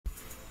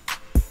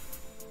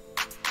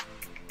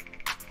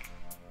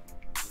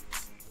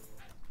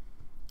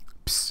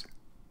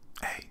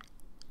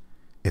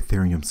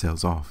Ethereum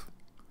sells off.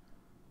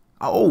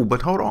 Oh,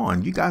 but hold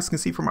on. You guys can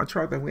see from our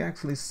chart that we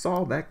actually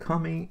saw that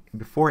coming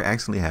before it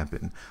actually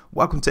happened.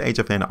 Welcome to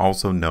HueFin,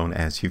 also known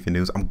as HueFin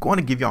News. I'm going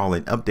to give y'all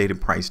an updated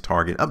price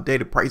target,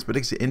 updated price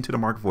prediction into the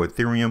market for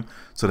Ethereum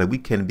so that we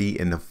can be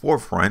in the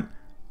forefront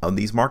of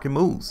these market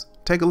moves.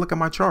 Take a look at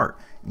my chart.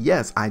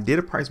 Yes, I did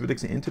a price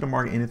prediction into the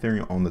market in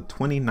Ethereum on the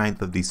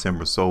 29th of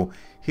December. So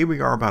here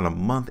we are about a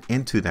month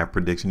into that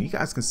prediction. You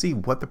guys can see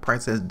what the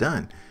price has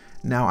done.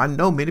 Now, I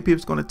know many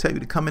people are going to tell you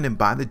to come in and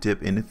buy the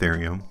dip in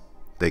Ethereum.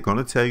 They're going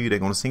to tell you, they're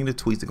going to send you the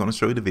tweets, they're going to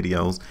show you the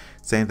videos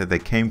saying that they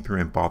came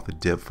through and bought the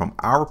dip. From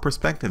our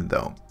perspective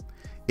though,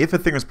 if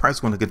Ethereum's price is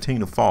going to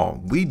continue to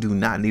fall, we do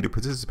not need to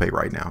participate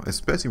right now,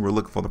 especially if we're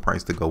looking for the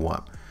price to go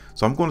up.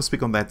 So I'm going to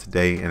speak on that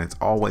today. And as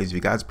always, if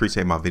you guys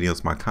appreciate my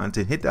videos, my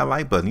content, hit that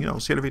like button,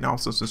 share the video,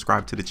 also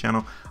subscribe to the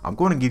channel. I'm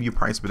going to give you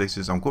price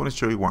predictions. I'm going to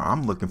show you where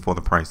I'm looking for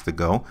the price to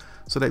go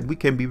so that we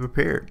can be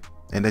prepared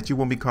and that you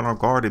won't be caught off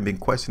guard and been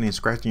questioning and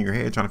scratching your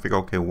head trying to figure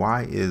out, okay,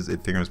 why is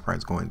Ethereum's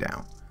price going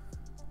down?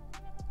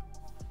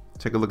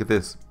 Take a look at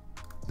this.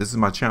 This is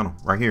my channel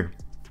right here.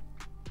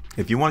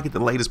 If you want to get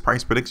the latest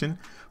price prediction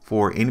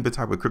for any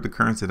type of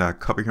cryptocurrency that I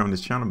cover here on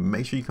this channel,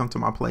 make sure you come to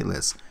my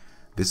playlist.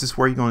 This is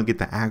where you're going to get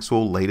the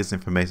actual latest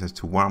information as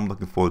to where I'm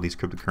looking for these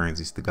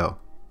cryptocurrencies to go.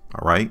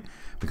 All right.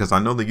 Because I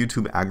know the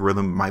YouTube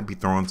algorithm might be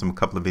throwing a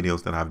couple of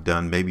videos that I've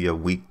done maybe a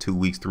week, 2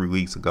 weeks, 3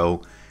 weeks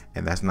ago,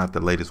 and that's not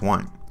the latest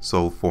one.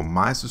 So for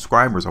my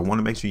subscribers, I want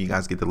to make sure you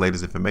guys get the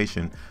latest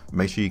information.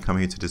 Make sure you come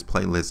here to this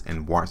playlist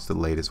and watch the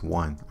latest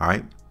one. All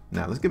right.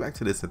 Now let's get back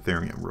to this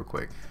Ethereum real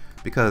quick,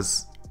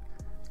 because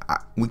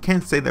we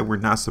can't say that we're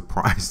not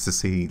surprised to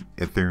see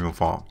Ethereum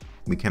fall.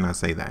 We cannot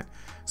say that.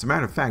 As a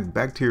matter of fact,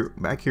 back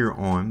here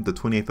on the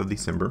 28th of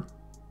December,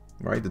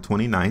 right, the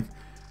 29th,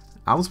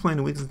 I was playing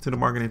the weeks into the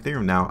market in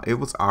Ethereum. Now it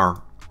was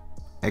our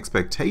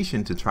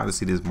expectation to try to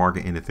see this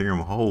market in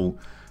Ethereum hold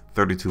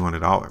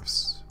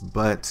 $3,200,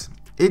 but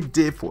it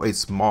did for a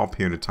small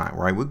period of time,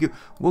 right?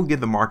 We'll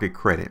give the market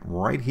credit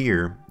right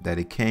here that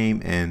it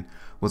came and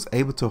was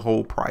able to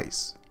hold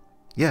price.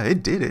 Yeah,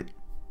 it did it,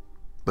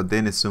 but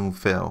then it soon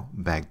fell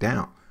back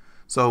down.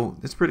 So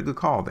it's a pretty good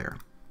call there.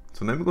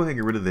 So let me go ahead and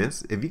get rid of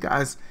this. If you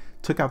guys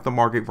took out the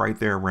market right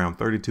there around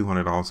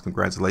 $3,200,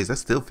 congratulations. That's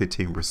still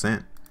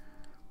 15%.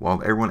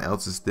 While everyone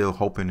else is still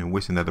hoping and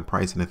wishing that the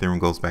price in Ethereum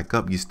goes back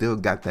up, you still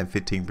got that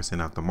 15%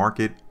 out the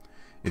market.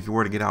 If you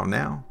were to get out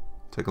now,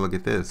 take a look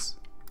at this.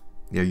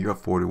 Yeah, you're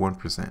up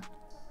 41%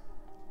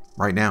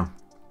 right now.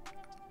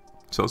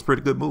 So it's a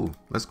pretty good move.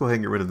 Let's go ahead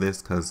and get rid of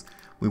this because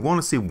we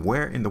want to see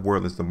where in the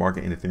world is the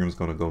market in Ethereum is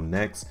going to go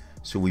next.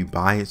 Should we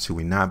buy it? Should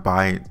we not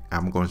buy it?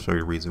 I'm going to show you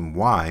the reason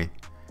why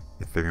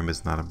Ethereum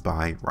is not a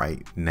buy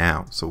right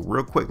now. So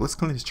real quick, let's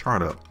clean this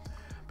chart up,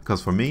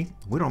 because for me,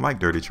 we don't like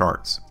dirty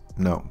charts.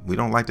 No, we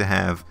don't like to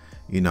have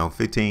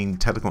 15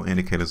 technical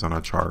indicators on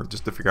our chart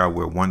just to figure out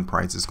where one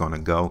price is going to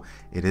go.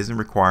 It isn't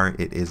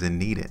required. It isn't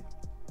needed.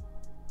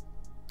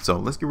 So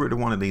let's get rid of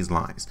one of these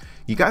lines.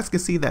 You guys can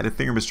see that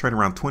Ethereum is trading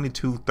around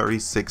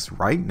 22.36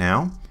 right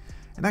now.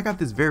 And I got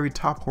this very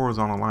top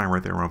horizontal line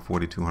right there around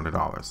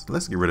 $4,200.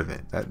 Let's get rid of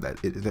it.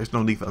 There's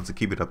no need for us to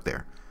keep it up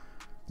there.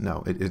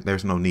 No,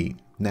 there's no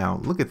need. Now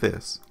look at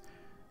this.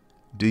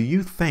 Do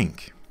you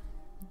think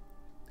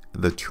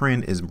the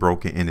trend is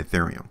broken in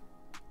Ethereum?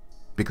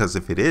 Because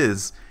if it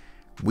is,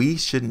 we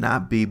should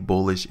not be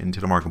bullish into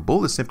the market.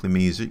 Bullish simply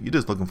means you're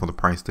just looking for the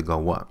price to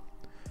go up.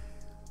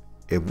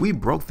 If we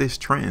broke this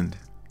trend,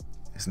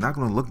 it's not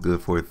going to look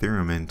good for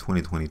Ethereum in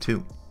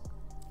 2022.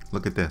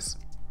 Look at this.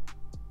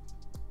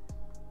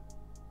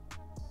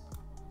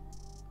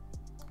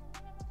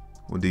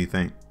 What do you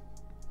think?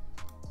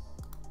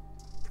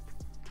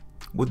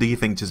 What do you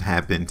think just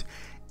happened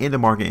in the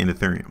market in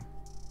Ethereum?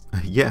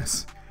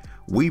 Yes,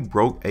 we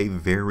broke a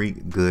very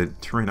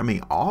good trend. I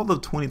mean, all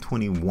of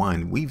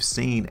 2021, we've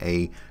seen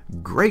a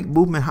great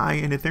movement high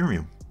in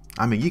Ethereum.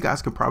 I mean, you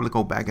guys could probably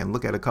go back and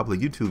look at a couple of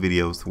YouTube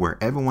videos where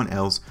everyone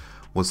else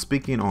was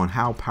speaking on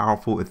how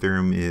powerful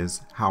Ethereum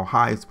is, how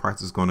high its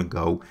price is going to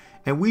go,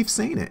 and we've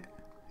seen it.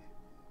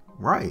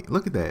 Right,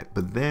 look at that.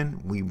 But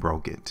then we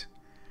broke it.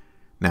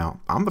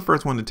 Now, I'm the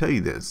first one to tell you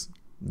this.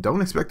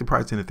 Don't expect the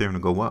price in Ethereum to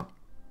go up.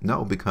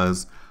 No,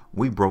 because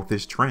we broke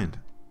this trend.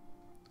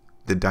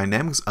 The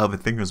dynamics of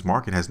Ethereum's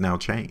market has now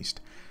changed.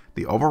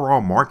 The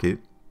overall market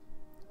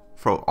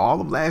for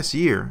all of last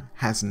year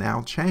has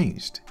now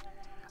changed.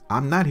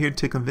 I'm not here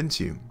to convince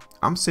you.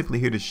 I'm simply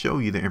here to show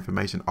you the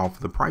information off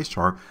of the price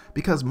chart,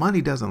 because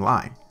money doesn't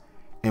lie.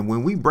 And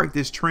when we break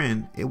this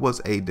trend, it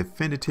was a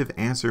definitive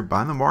answer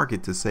by the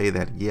market to say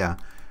that, yeah,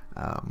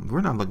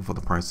 we're not looking for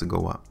the price to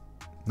go up.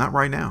 Not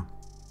right now.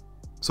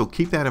 So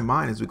keep that in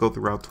mind as we go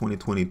throughout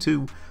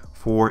 2022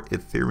 for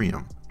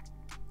Ethereum.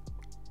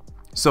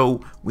 So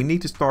we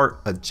need to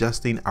start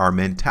adjusting our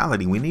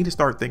mentality. We need to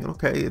start thinking,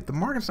 okay, if the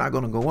market's not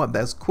going to go up,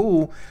 that's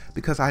cool,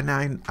 because I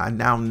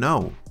now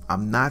know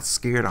I'm not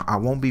scared. I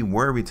won't be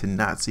worried to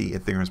not see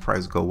Ethereum's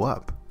price go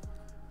up.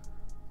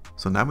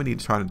 So now we need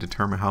to try to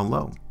determine how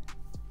low.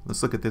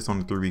 Let's look at this on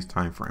the 3 weeks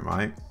time frame. All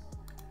right,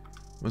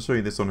 let's show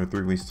you this on the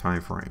 3 weeks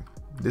time frame.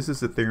 this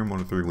is Ethereum on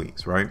the 3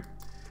 weeks, right?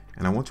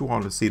 And I want you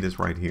all to see this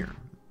right here.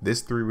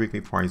 This 3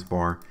 weekly price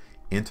bar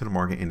into the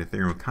market in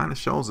Ethereum kind of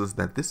shows us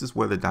that this is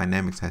where the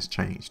dynamics has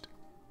changed.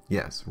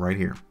 Yes, right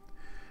here.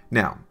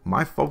 Now,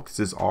 my focus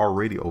is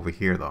already over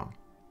here though.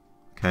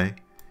 Okay.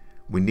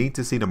 We need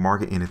to see the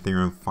market in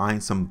Ethereum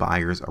find some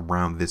buyers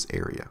around this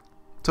area.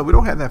 So we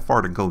don't have that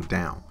far to go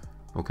down.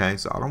 Okay.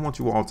 So I don't want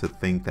you all to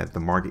think that the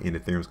market in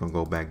Ethereum is going to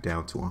go back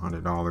down to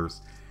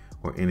 $100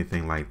 or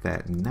anything like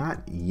that.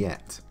 Not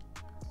yet.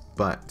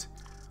 But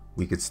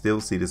we could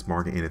still see this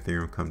market in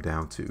Ethereum come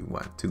down to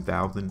what,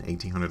 $2,000,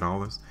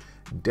 $1,800,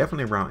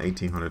 definitely around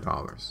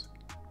 $1,800,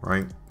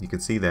 right? You can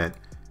see that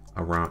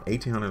around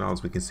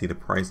 $1,800, we can see the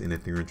price in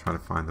Ethereum trying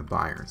to find the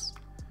buyers.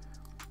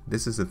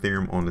 This is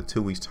Ethereum on the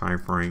 2 weeks time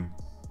frame.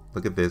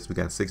 Look at this, we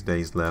got 6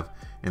 days left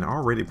and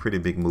already pretty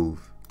big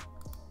move,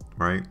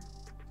 right?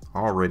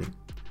 Already.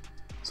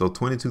 So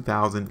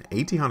 $22,000,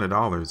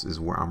 $1,800 is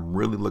where I'm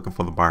really looking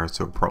for the buyers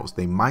to approach.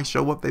 They might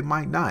show up, they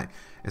might not,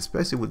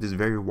 especially with this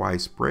very wide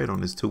spread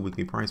on this 2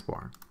 weekly price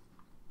bar.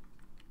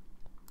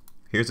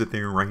 Here's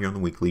Ethereum right here on the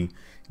weekly.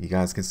 You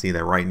guys can see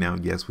that right now,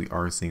 yes, we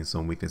are seeing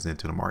some weakness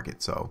into the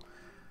market. So,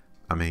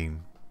 I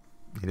mean,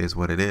 it is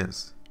what it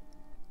is.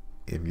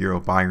 If you're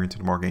a buyer into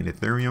the market in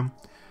Ethereum,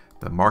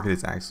 the market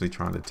is actually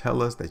trying to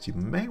tell us that you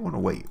may want to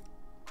wait.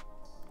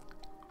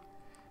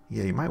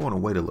 Yeah, you might want to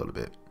wait a little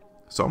bit.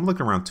 So I'm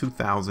looking around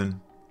 2,000.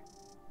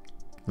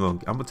 Well,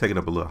 I'm gonna take it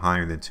up a little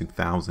higher than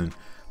 2,000,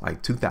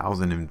 like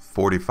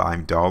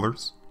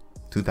 $2,045,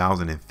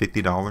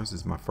 $2,050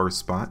 is my first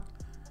spot.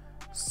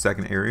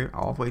 Second area,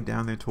 all the way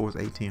down there towards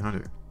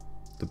 1,800.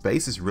 The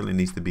basis really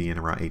needs to be in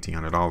around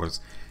 $1,800,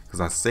 because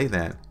I say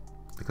that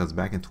because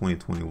back in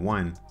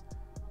 2021,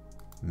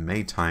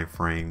 May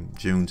timeframe,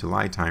 June,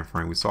 July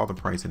timeframe, we saw the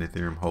price in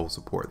Ethereum hold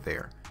support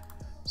there.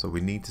 So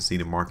we need to see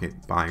the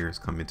market buyers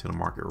come into the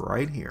market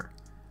right here.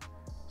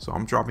 So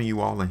I'm dropping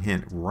you all a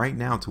hint right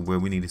now to where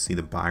we need to see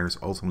the buyers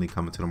ultimately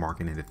come into the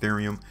market in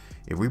Ethereum.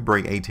 If we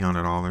break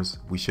 $1,800,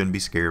 we shouldn't be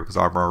scared, because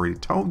I've already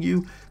told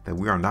you that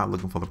we are not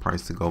looking for the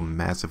price to go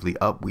massively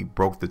up. We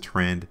broke the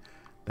trend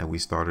that we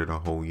started a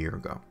whole year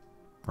ago,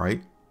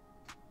 right?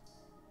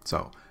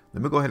 So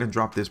let me go ahead and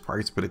drop this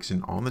price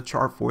prediction on the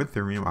chart for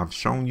Ethereum. I've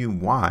shown you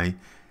why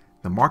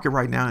the market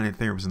right now in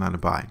Ethereum is not a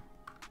buy.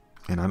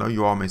 And I know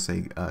you all may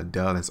say,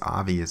 duh, that's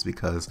obvious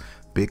because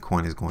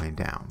Bitcoin is going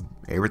down.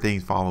 Everything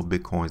follows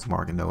Bitcoin's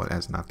market. No,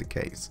 that's not the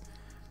case.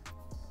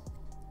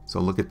 So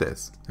look at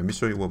this. Let me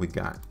show you what we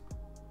got.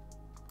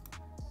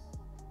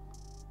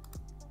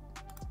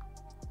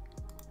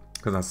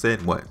 Because I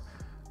said what?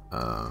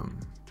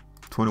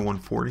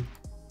 2140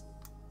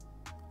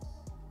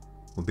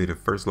 will be the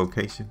first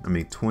location. I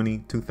mean,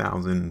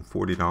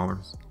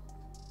 $22,040.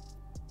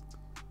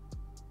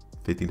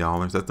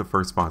 $50, that's the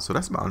first spot. So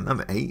that's about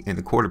another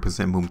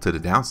 8.25% move to the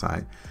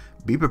downside.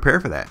 Be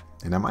prepared for that,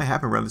 and that might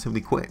happen relatively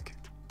quick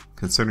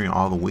considering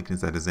all the weakness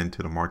that is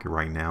into the market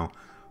right now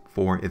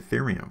for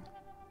Ethereum.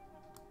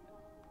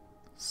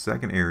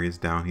 Second area is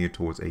down here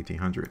towards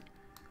 1,800,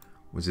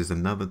 which is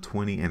another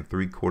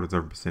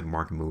 20.75%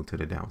 market move to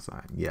the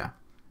downside. Yeah,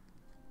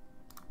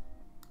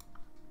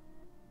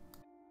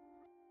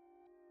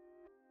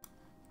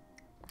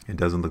 it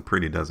doesn't look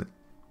pretty, does it?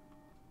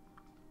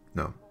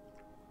 No.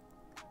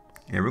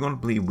 And we're going to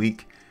bleed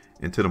weak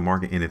into the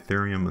market in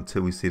Ethereum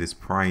until we see this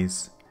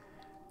price.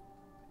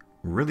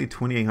 Really,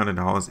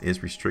 $2,800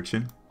 is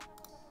restriction.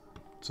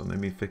 So let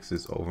me fix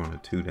this over on a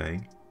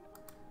 2-day.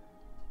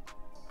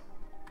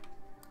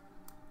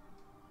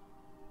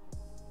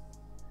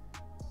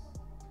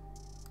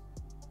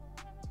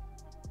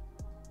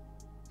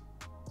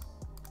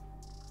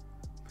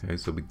 Okay,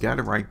 so we got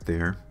it right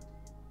there.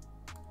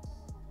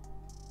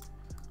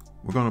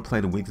 We're going to play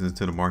the weakness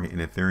into the market in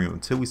Ethereum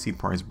until we see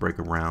price break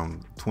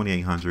around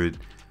 $2,800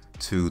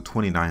 to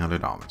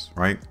 $2,900,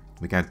 right?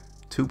 We got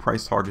two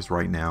price targets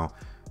right now,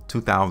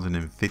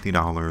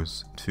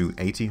 $2,050 to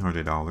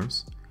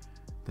 $1,800.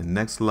 The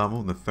next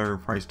level, the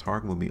third price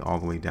target, will be all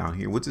the way down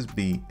here, which is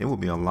it will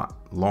be a lot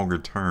longer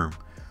term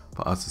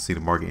for us to see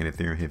the market in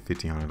Ethereum hit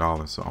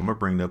 $1,500. So I'm gonna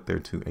bring it up there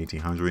to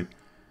 $1,800.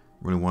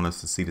 Really want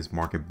us to see this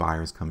market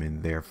buyers come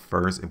in there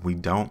first. If we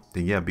don't,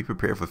 then yeah, be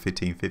prepared for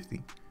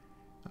 $1,550.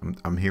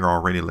 I'm here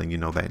already letting you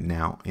know that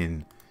now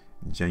in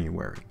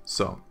January.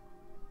 So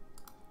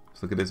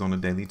let's look at this on a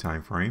daily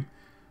time frame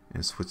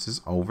and switch this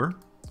over.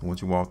 I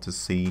want you all to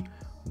see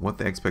what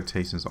the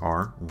expectations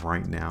are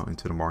right now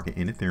into the market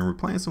in Ethereum. We're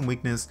playing some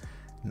weakness,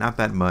 not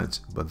that much,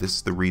 but this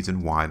is the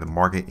reason why the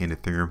market in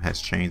Ethereum has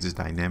changed its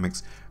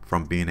dynamics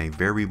from being a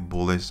very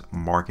bullish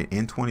market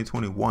in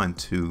 2021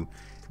 to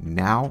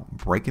now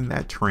breaking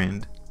that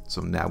trend.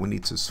 So now we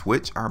need to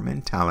switch our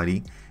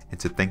mentality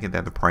into thinking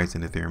that the price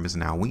in Ethereum is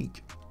now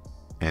weak.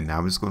 And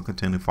now we're just going to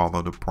continue to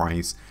follow the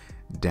price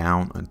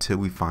down until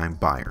we find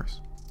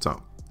buyers.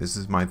 So this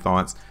is my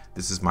thoughts.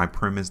 This is my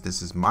premise.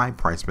 This is my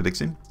price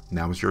prediction.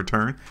 Now it's your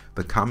turn.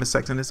 The comment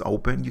section is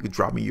open. You can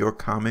drop me your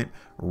comment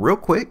real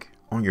quick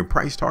on your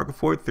price target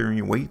for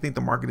Ethereum, where you think the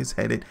market is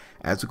headed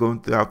as we go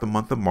throughout the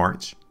month of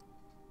March,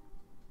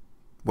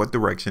 what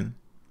direction,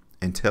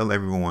 and tell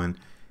everyone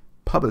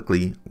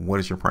publicly, what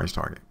is your price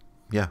target?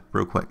 Yeah,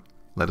 real quick,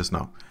 let us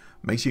know.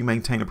 Make sure you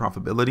maintain the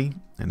profitability,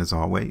 and as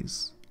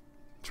always,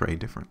 trade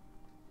different.